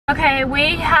Okay,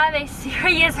 we have a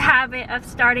serious habit of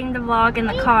starting the vlog in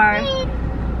the car.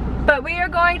 But we are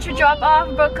going to drop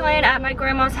off Brooklyn at my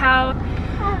grandma's house.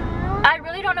 I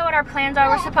really don't know what our plans are.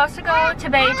 We're supposed to go to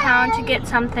Baytown to get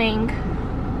something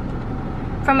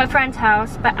from a friend's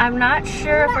house, but I'm not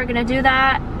sure if we're gonna do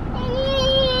that.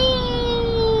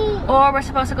 Or we're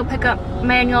supposed to go pick up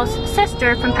Manuel's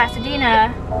sister from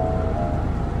Pasadena.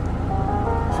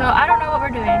 So I don't know what we're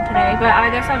doing today, but I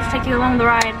guess I'll just take you along the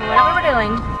ride for whatever we're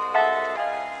doing.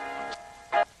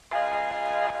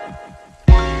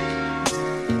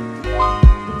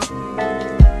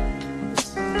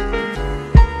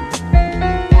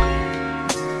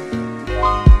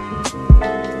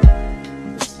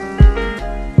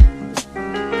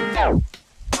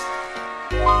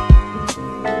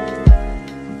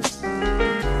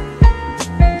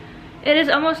 It is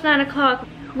almost 9 o'clock.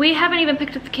 We haven't even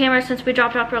picked up the camera since we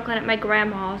dropped off Brooklyn at my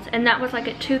grandma's, and that was like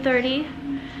at 2:30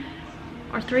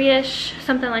 or 3-ish,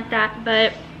 something like that.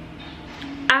 But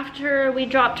after we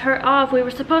dropped her off, we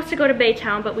were supposed to go to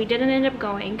Baytown, but we didn't end up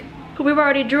going. We were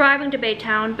already driving to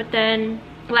Baytown, but then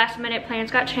last minute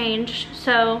plans got changed.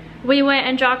 So we went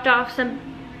and dropped off some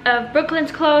of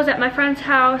Brooklyn's clothes at my friend's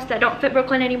house that don't fit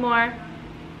Brooklyn anymore.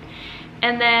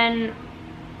 And then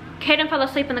Caden fell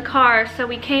asleep in the car, so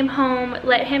we came home,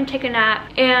 let him take a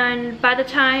nap, and by the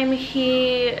time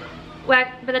we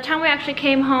actually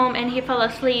came home and he fell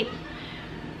asleep,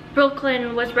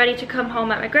 Brooklyn was ready to come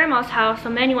home at my grandma's house, so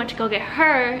Manny went to go get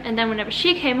her, and then whenever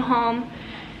she came home,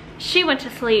 she went to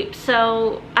sleep.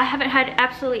 So I haven't had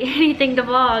absolutely anything to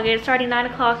vlog. It's already 9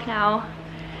 o'clock now.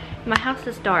 My house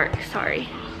is dark, sorry.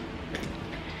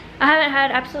 I haven't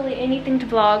had absolutely anything to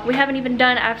vlog. We haven't even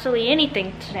done absolutely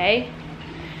anything today.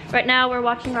 Right now we're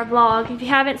watching our vlog. If you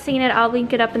haven't seen it, I'll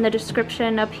link it up in the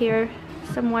description up here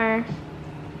somewhere.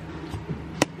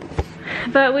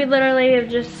 But we literally have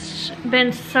just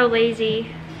been so lazy.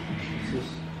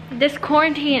 This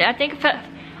quarantine,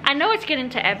 I know it's getting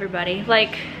to everybody.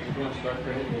 Like,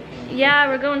 yeah,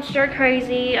 we're going stir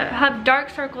crazy. I have dark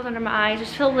circles under my eyes,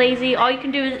 just feel lazy. All you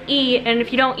can do is eat, and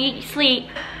if you don't eat, you sleep.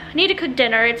 I need to cook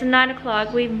dinner. It's 9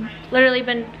 o'clock. We've literally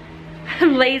been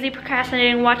lazy,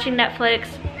 procrastinating, watching Netflix.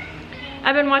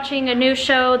 I've been watching a new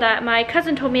show that my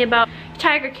cousin told me about,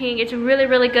 Tiger King. It's really,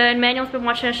 really good. Manuel's been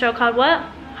watching a show called what?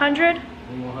 100?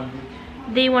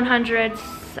 The 100s.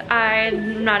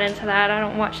 I'm not into that. I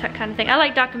don't watch that kind of thing. I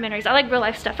like documentaries. I like real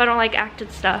life stuff. I don't like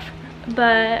acted stuff.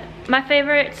 But my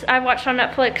favorites I've watched on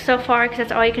Netflix so far, because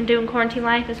that's all you can do in quarantine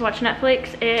life is watch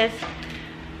Netflix, is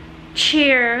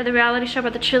Cheer, the reality show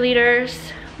about the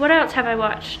cheerleaders. What else have I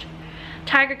watched?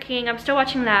 Tiger King. I'm still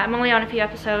watching that. I'm only on a few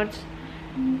episodes.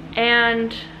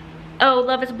 And oh,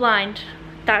 Love is Blind.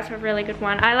 That's a really good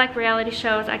one. I like reality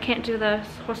shows. I can't do the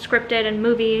whole scripted and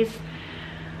movies.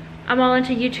 I'm all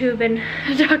into YouTube and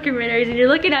documentaries, and you're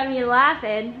looking at me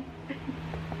laughing.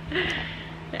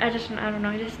 I don't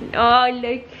know, oh,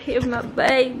 look at my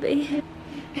baby.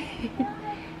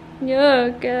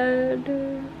 Oh God.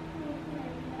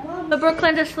 But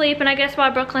Brooklyn's asleep, and I guess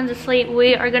while Brooklyn's asleep,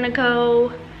 we are gonna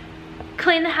go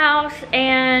clean the house,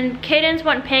 and Caden's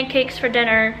wanting pancakes for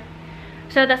dinner,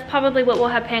 so that's probably what we'll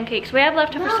have, pancakes. We have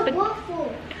leftover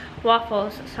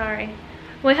waffles, sorry.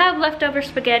 We have leftover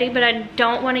spaghetti, but I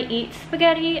don't want to eat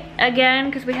spaghetti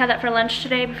again because we had that for lunch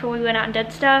today before we went out and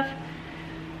did stuff.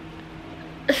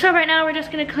 So right now we're just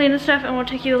gonna clean the stuff, and we'll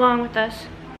take you along with us.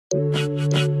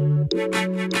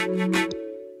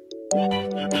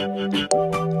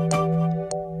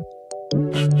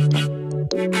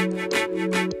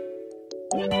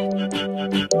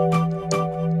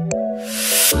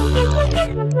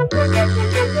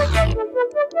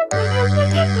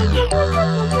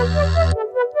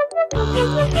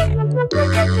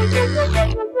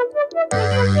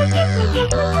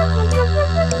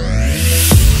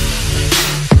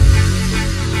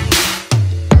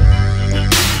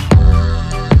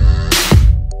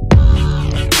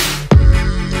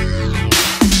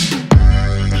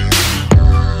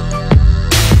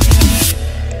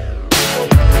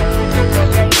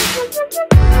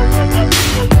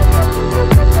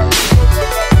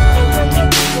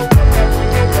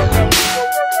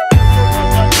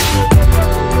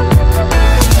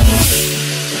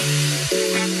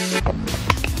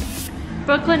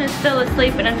 Brooklyn is still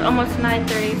asleep, and it's almost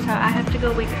 9:30, so I have to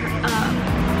go wake her up.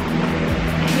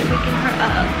 I hate waking her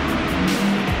up.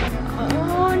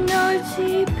 Oh no,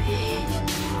 CP.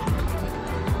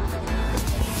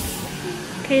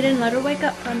 Caden, let her wake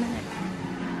up for a minute.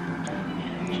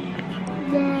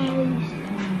 Yes.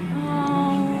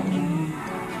 Oh.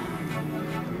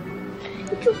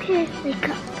 It's okay. Wake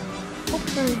up.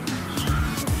 Okay.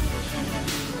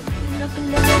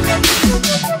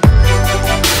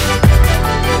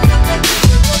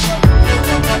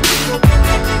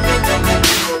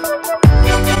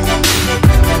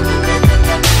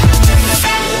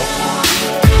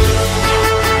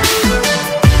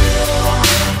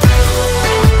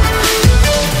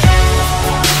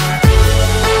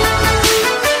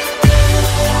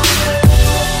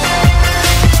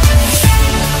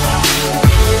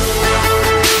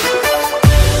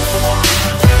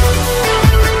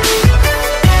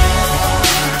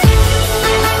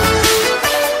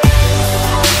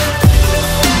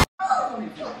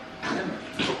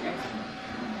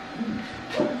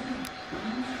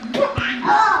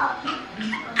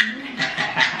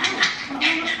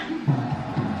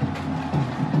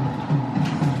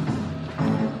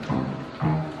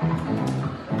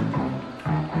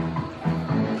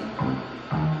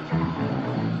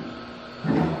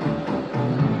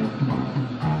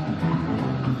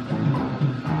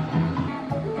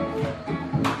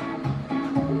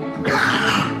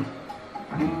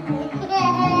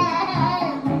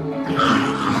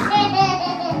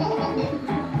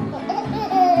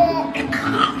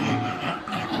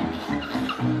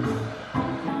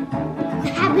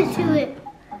 to it.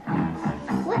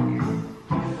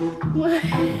 What?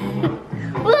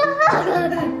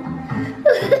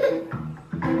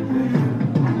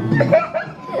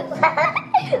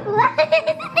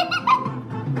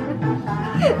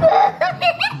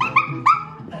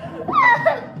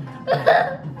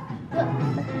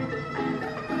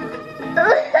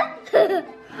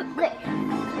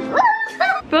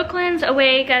 Brooklyn's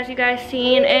awake, as you guys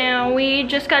seen, and we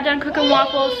just got done cooking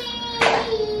waffles.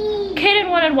 Kaden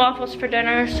wanted waffles for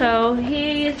dinner, so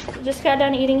he just got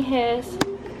done eating his.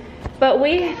 But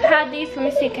we had these, let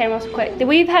me see Kaden real quick.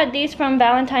 We've had these from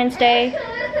Valentine's Day.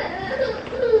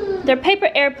 They're paper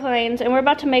airplanes, and we're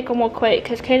about to make them real quick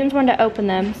because Kaden's wanted to open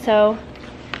them, so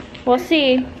we'll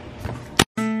see.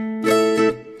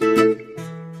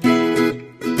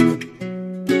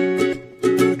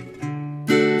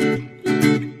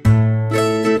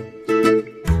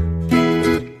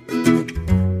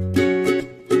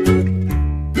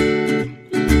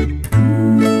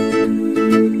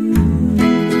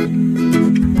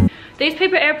 These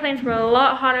paper airplanes were a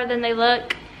lot hotter than they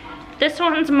look. This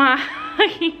one's my...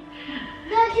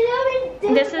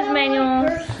 This is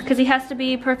Manuel's, because he has to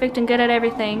be perfect and good at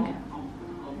everything.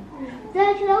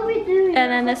 And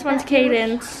then this one's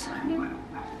Kaden's.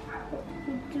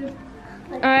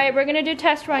 Alright, we're gonna do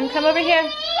test run. Come over here.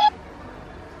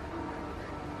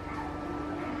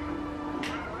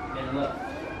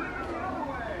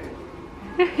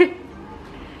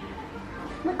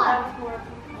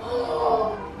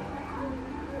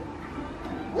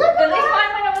 Look, at least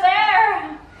mine went over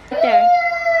there. Right there.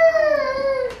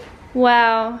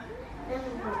 Wow.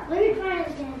 Let me try it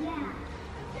again.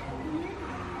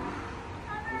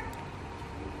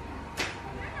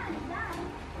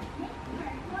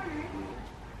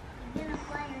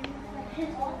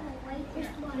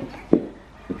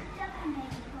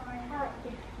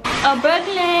 Oh,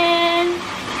 Brooklyn.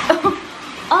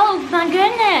 Oh my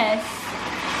goodness.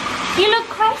 You look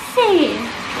crazy.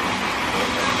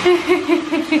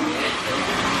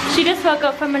 She just woke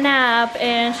up from a nap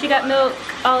and she got milk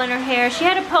all in her hair. She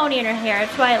had a pony in her hair,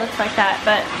 that's why it looks like that,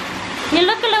 but you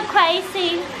look a little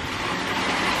crazy.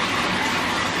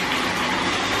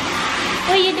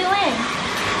 What are you doing?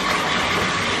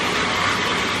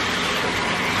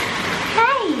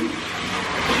 Hey!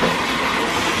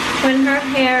 When her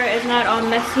hair is not all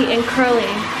messy and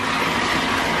curly,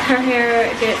 her hair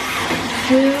gets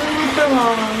super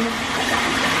long.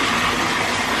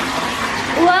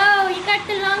 Whoa, you got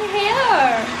the long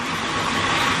hair.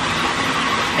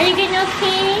 Are you getting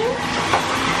okay?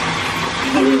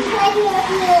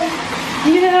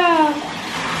 Yeah.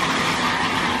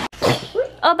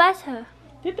 Oh, that's her.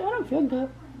 I don't feel good.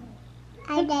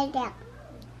 I did that.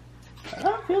 I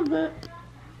don't feel good.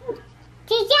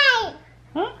 Today.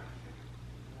 Huh?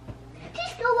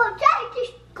 Just go outside.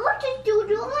 Just go to do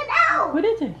it now. What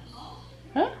is it?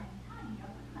 Huh?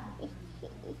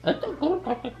 I don't go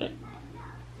talk like that.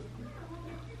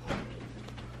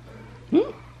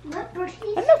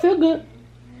 I don't feel good.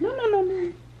 No. No.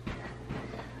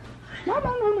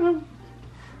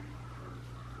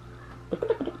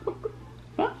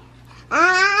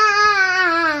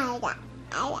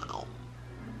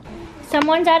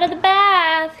 Someone's out of the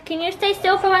bath. Can you stay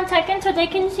still for 1 second so they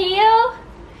can see you?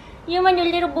 You and your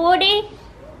little booty.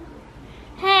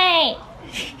 Hey.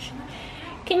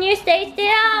 Can you stay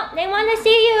still? They want to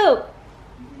see you.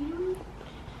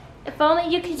 If only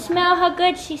you could smell how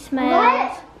good she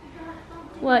smells.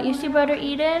 What, you see brother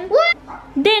Eden? What?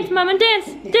 Dance, mama, dance,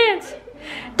 dance,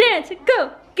 dance,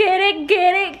 go. Get it,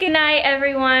 get it. Good night,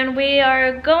 everyone. We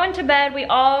are going to bed. We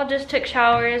all just took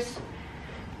showers.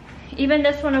 Even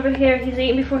this one over here, he's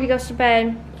eating before he goes to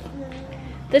bed.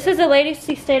 This is the latest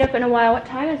he stayed up in a while. What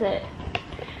time is it?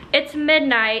 It's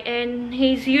midnight, and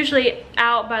he's usually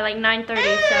out by like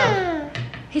 9:30, so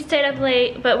he stayed up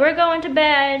late. But we're going to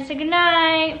bed. Say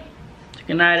goodnight.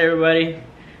 Good night, everybody.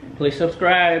 Please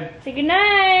subscribe. Say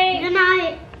goodnight. Good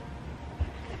night.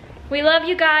 We love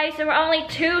you guys. There were only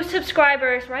 2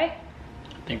 subscribers, right?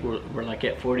 I think we're like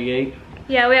at 48.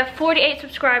 Yeah, we have 48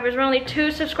 subscribers. We're only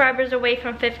 2 subscribers away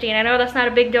from 50. And I know that's not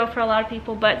a big deal for a lot of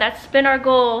people, but that's been our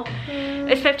goal,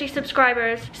 is 50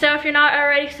 subscribers. So if you're not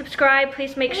already subscribed,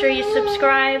 please make sure you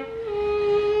subscribe.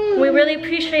 We really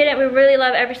appreciate it. We really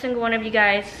love every single one of you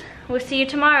guys. We'll see you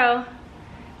tomorrow.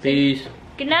 Peace.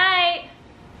 Good night.